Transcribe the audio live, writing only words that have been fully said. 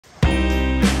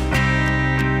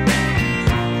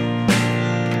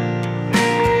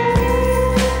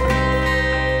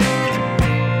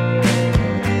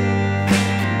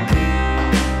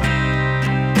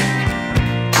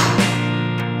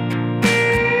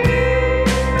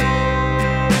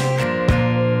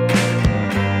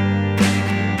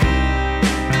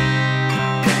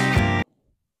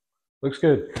looks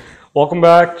good. Welcome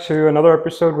back to another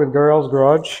episode with Garel's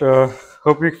Garage.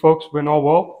 Hope you folks been all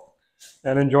well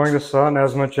and enjoying the sun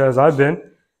as much as I've been.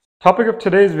 Topic of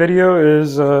today's video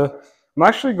is I'm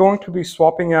actually going to be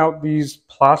swapping out these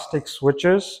plastic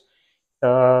switches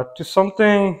to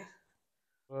something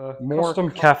more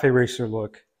custom cafe racer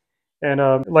look. And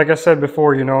like I said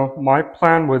before, my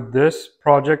plan with this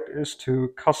project is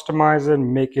to customize it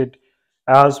and make it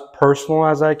as personal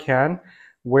as I can.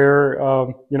 Where,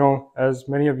 as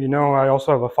many of you know, I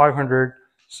also have a 500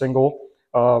 single.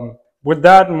 With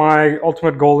that, my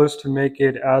ultimate goal is to make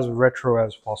it as retro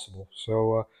as possible.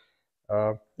 So,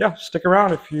 yeah, stick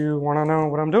around if you want to know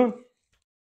what I'm doing.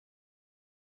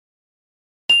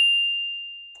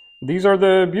 These are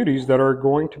the beauties that are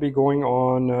going to be going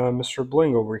on Mr.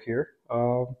 Bling over here.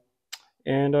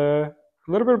 And a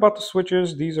little bit about the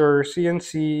switches. These are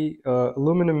CNC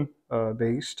aluminum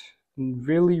based.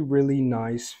 Really, really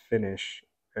nice finish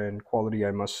and quality,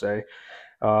 I must say.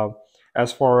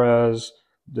 As far as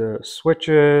the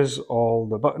switches, all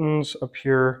the buttons up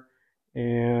here,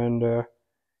 and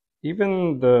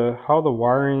even how the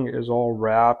wiring is all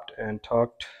wrapped and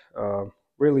tucked.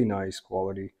 Really nice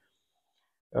quality.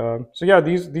 So yeah,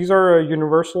 these are a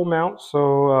universal mount,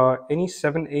 so any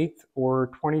 7/8 or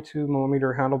 22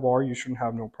 millimeter handlebar, you shouldn't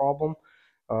have no problem.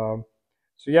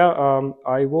 So yeah,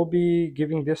 I will be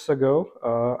giving this a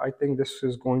go. I think this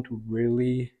is going to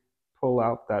really pull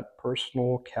out that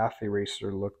personal cafe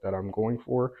racer look that I'm going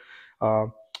for.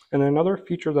 And another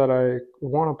feature that I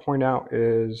want to point out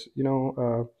is,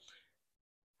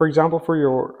 for example, for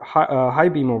your high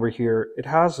beam over here, it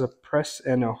has a press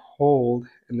and a hold,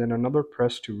 and then another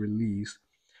press to release.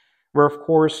 Where, of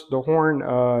course, the horn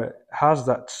has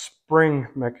that spring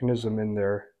mechanism in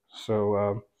there.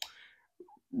 So,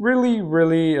 really,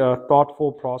 really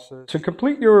thoughtful process. To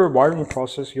complete your wiring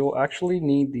process, you'll actually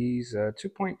need these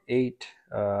 2.8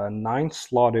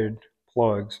 9-slotted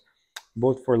plugs,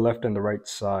 both for left and the right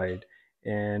side.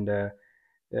 And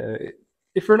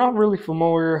if you're not really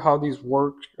familiar how these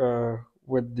work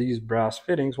with these brass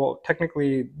fittings, well,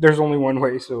 technically there's only one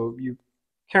way, so you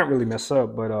can't really mess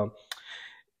up. But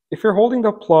if you're holding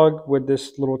the plug with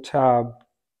this little tab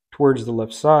towards the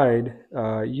left side,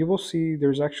 you will see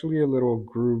there's actually a little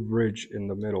groove ridge in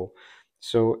the middle.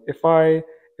 So if I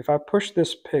push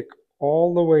this pick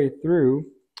all the way through,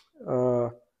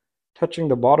 touching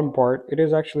the bottom part, it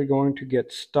is actually going to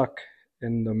get stuck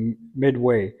in the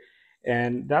midway.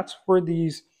 And that's where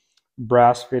these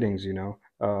brass fittings,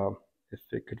 if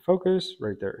it could focus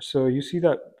right there. So you see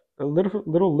that a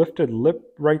little lifted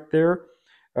lip right there.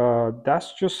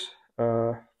 That's just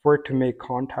for it to make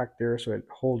contact there, so it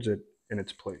holds it in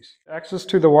its place. Access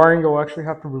to the wiring, you'll actually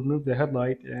have to remove the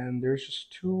headlight, and there's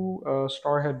just two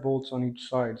star head bolts on each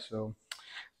side. So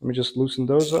let me just loosen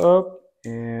those up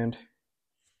and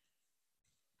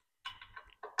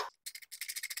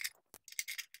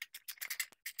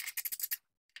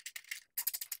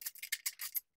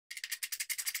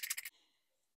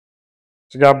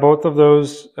so got both of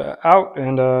those out,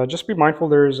 and just be mindful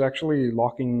there's actually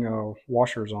locking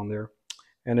washers on there.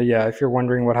 And yeah, if you're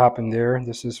wondering what happened there,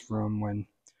 this is from when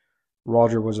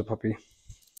Roger was a puppy.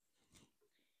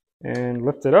 And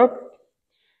lift it up.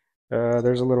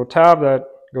 There's a little tab that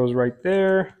goes right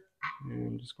there.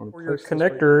 And just going to for your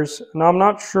connectors. Now I'm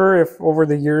not sure if over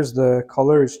the years the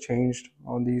color has changed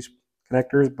on these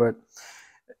connectors, but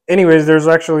anyways, there's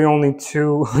actually only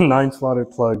two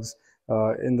 9-slotted plugs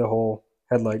in the whole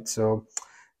headlight. So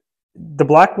the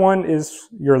black one is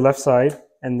your left side,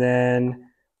 and then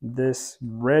this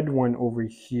red one over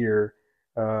here,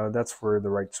 that's for the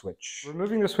right switch.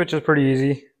 Removing the switch is pretty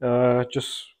easy.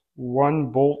 Just one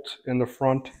bolt in the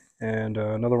front and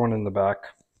another one in the back.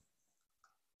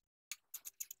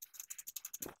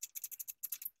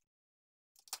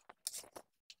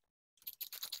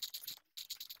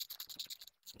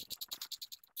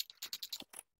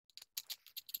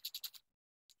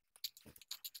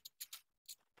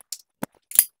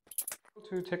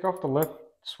 To take off the left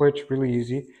switch, really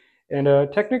easy. And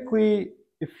technically,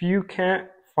 if you can't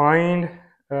find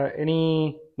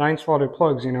any 9-slotted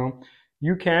plugs,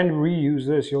 you can reuse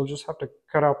this. You'll just have to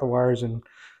cut out the wires and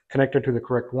connect it to the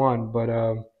correct one. But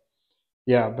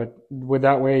yeah, but with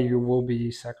that way, you will be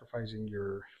sacrificing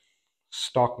your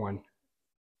stock one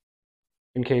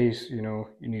in case, you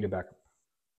need a backup.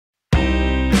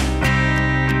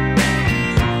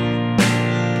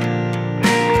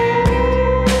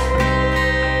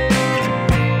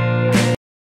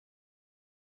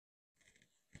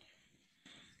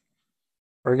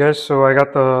 Alright guys, so I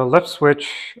got the left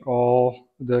switch,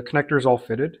 the connectors all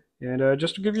fitted, and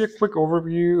just to give you a quick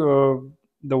overview of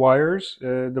the wires.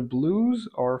 The blues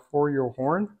are for your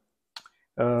horn.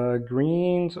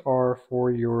 Greens are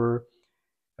for your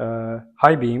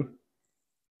high beam,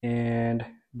 and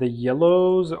the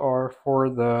yellows are for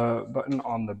the button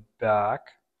on the back,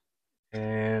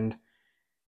 and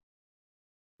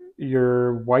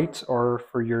your whites are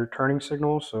for your turning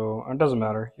signal, so it doesn't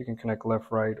matter. You can connect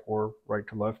left, right, or right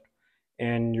to left.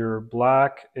 And your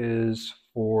black is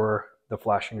for the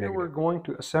flashing negative. We're going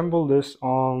to assemble this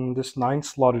on this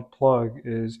 9-slotted plug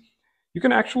is you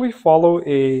can actually follow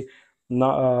a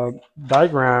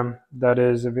diagram that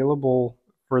is available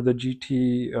for the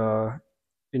GT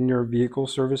in your vehicle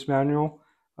service manual.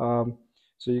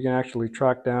 So you can actually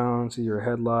track down, see your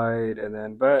headlight, and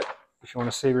then, but if you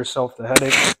want to save yourself the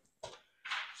headache,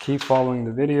 keep following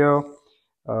the video.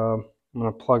 I'm going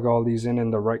to plug all these in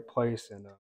the right place. And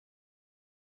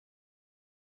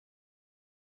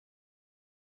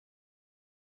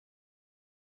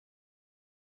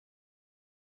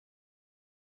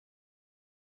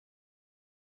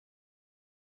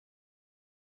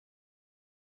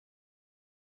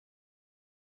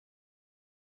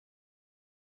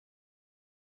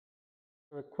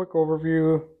a quick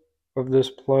overview of this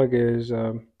plug is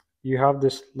you have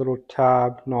this little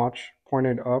tab notch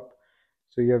pointed up.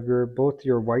 So you have both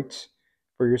your whites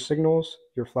for your signals,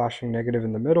 your flashing negative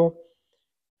in the middle.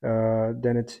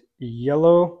 Then it's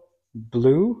yellow,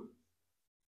 blue,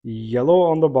 yellow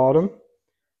on the bottom,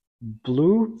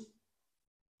 blue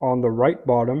on the right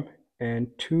bottom, and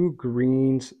 2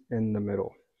 greens in the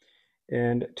middle.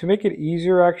 And to make it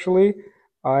easier, actually,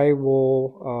 I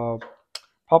will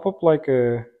pop up like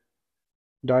a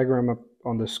diagram up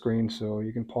on the screen, so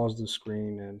you can pause the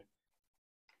screen. And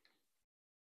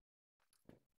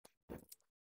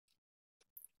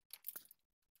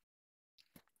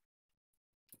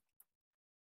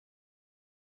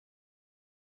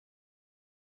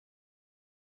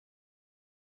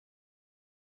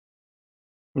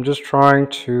I'm just trying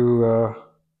to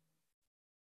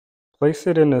place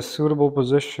it in a suitable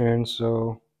position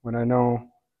so when I know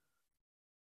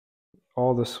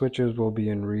all the switches will be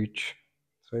in reach.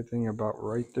 So I think about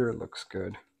right there it looks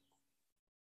good.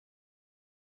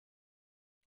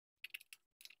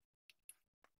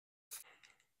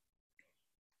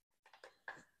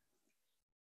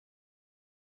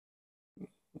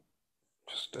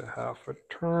 Just a half a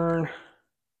turn.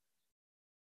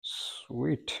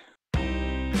 Sweet.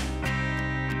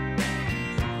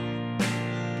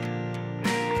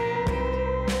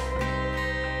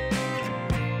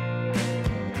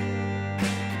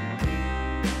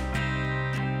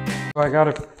 I got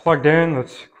it plugged in.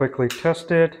 Let's quickly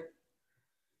test it.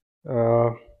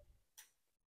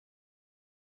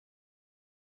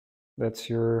 That's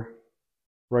your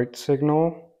right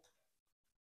signal,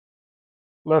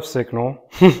 left signal.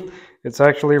 It's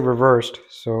actually reversed,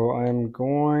 so I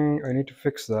need to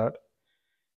fix that.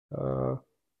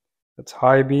 That's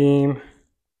high beam,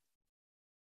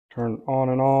 turn on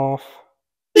and off,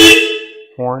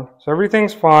 horn. So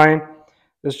everything's fine.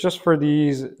 It's just for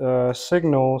these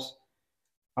signals,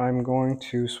 I'm going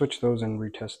to switch those and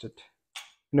retest it.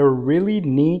 And a really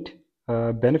neat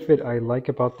benefit I like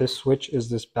about this switch is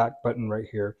this back button right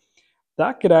here.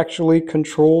 That could actually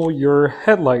control your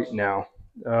headlight now.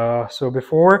 So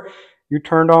before you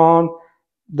turned on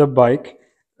the bike,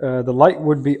 the light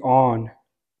would be on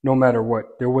no matter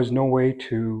what. There was no way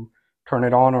to turn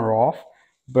it on or off.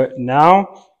 But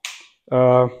now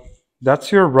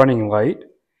that's your running light,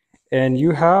 and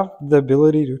you have the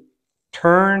ability to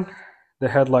turn the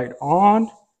headlight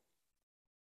on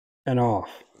and off.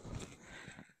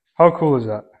 How cool is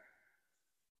that?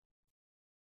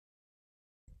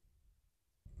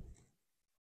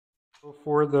 So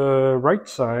for the right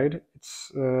side,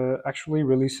 it's actually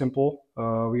really simple.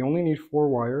 We only need 4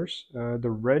 wires.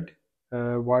 The red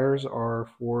wires are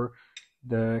for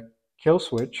the kill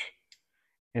switch,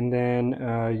 and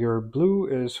then your blue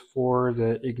is for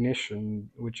the ignition,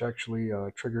 which actually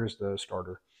triggers the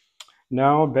starter.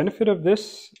 Now, benefit of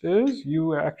this is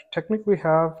you technically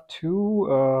have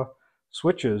 2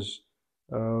 switches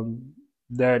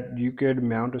that you could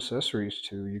mount accessories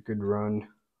to. You could run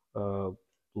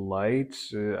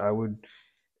lights. I would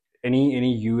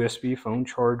any USB phone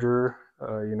charger,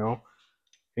 you know,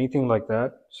 anything like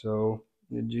that. So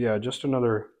yeah, just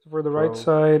another for the right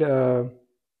side.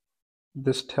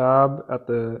 This tab at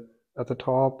the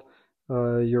top,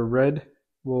 your red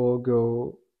will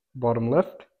go bottom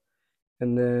left,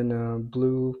 and then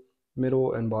blue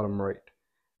middle and bottom right.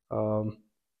 So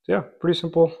yeah, pretty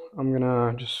simple. I'm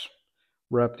gonna just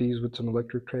wrap these with some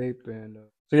electric tape, and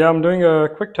so yeah, I'm doing a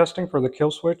quick testing for the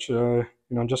kill switch. You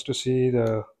know, just to see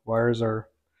the wires are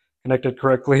connect it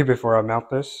correctly before I mount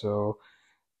this. So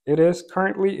it is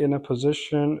currently in a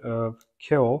position of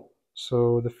kill,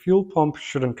 so the fuel pump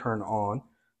shouldn't turn on.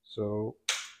 So,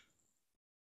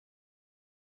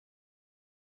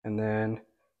 and then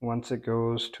once it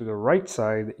goes to the right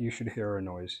side, you should hear a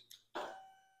noise.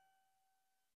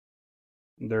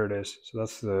 There it is. So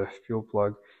that's the fuel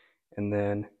plug. And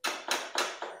then,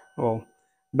 well,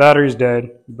 battery's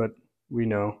dead, but we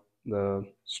know the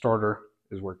starter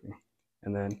is working.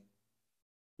 And then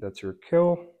that's your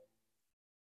kill.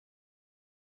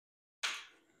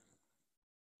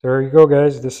 There you go,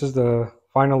 guys. This is the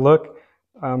final look.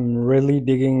 I'm really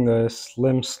digging the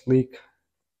slim, sleek,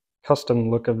 custom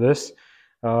look of this.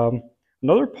 Um,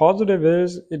 Another positive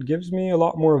is it gives me a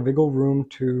lot more wiggle room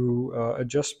to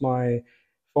adjust my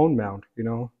phone mount,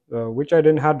 which I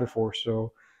didn't have before.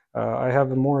 So I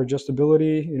have more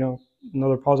adjustability.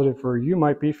 Another positive for you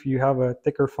might be if you have a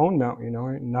thicker phone mount.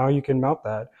 Now you can mount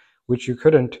that, which you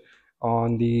couldn't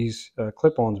on these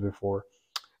clip-ons before.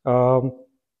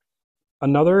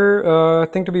 Another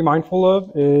thing to be mindful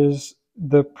of is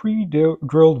the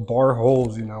pre-drilled bar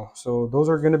holes, so those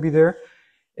are going to be there.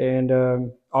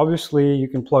 And obviously you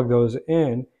can plug those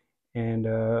in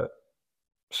and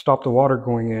stop the water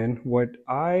going in. What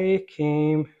I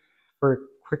came for a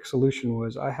quick solution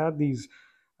was I had these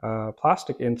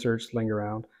plastic inserts laying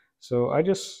around. So I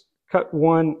just cut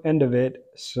one end of it,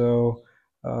 so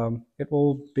it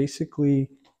will basically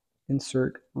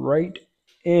insert right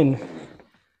in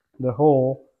the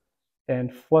hole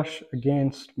and flush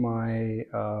against my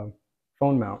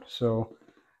phone mount. So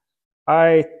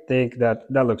I think that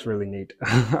looks really neat.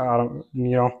 I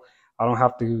don't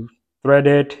have to thread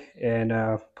it and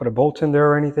put a bolt in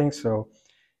there or anything. So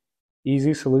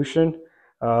easy solution.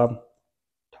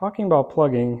 Talking about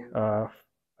plugging,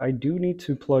 I do need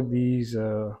to plug these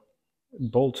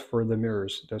bolts for the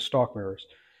mirrors, the stock mirrors.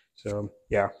 So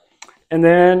yeah. And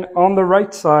then on the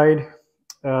right side,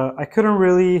 I couldn't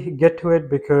really get to it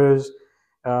because,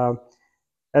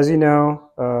 as you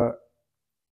know,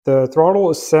 the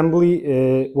throttle assembly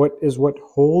is what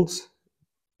holds.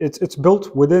 It's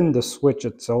built within the switch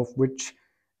itself, which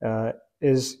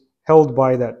is held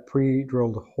by that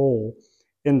pre-drilled hole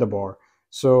in the bar.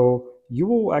 So you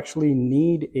will actually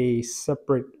need a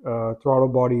separate throttle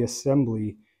body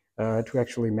assembly to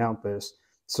actually mount this.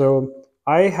 So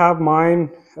I have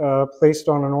mine placed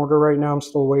on an order right now. I'm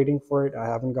still waiting for it. I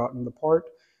haven't gotten the part,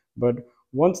 but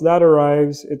once that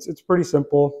arrives, it's pretty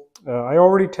simple. I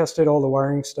already tested all the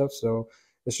wiring stuff, so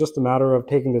it's just a matter of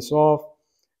taking this off,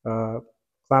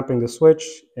 clamping the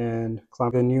switch, and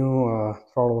clamping the new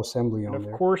throttle assembly on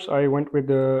there. Of course, I went with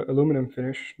the aluminum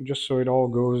finish, just so it all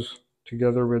goes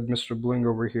together with Mr. Bling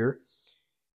over here.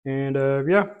 And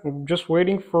yeah, I'm just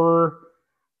waiting for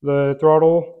the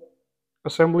throttle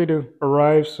assembly to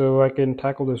arrive so I can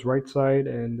tackle this right side,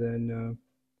 and then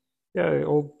yeah,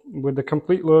 with the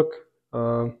complete look,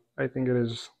 I think it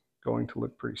is going to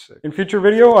look pretty sick. In future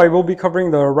video, I will be covering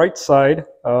the right side,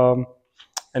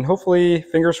 and hopefully,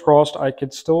 fingers crossed, I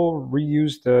could still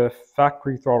reuse the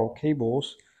factory throttle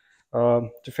cables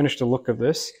to finish the look of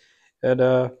this. And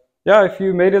yeah, if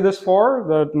you made it this far,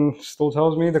 that still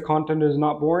tells me the content is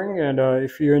not boring. And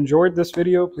if you enjoyed this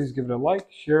video, please give it a like,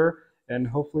 share, and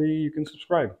hopefully you can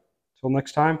subscribe. Till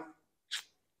next time,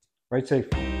 ride safe.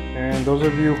 And those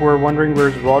of you who are wondering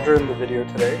where's Roger in the video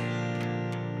today,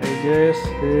 I guess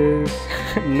his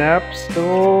nap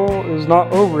still is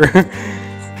not over.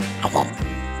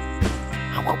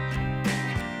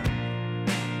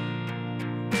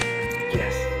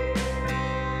 Yes.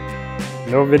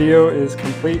 No video is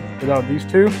complete without these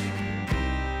two.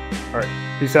 All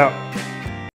right, peace out.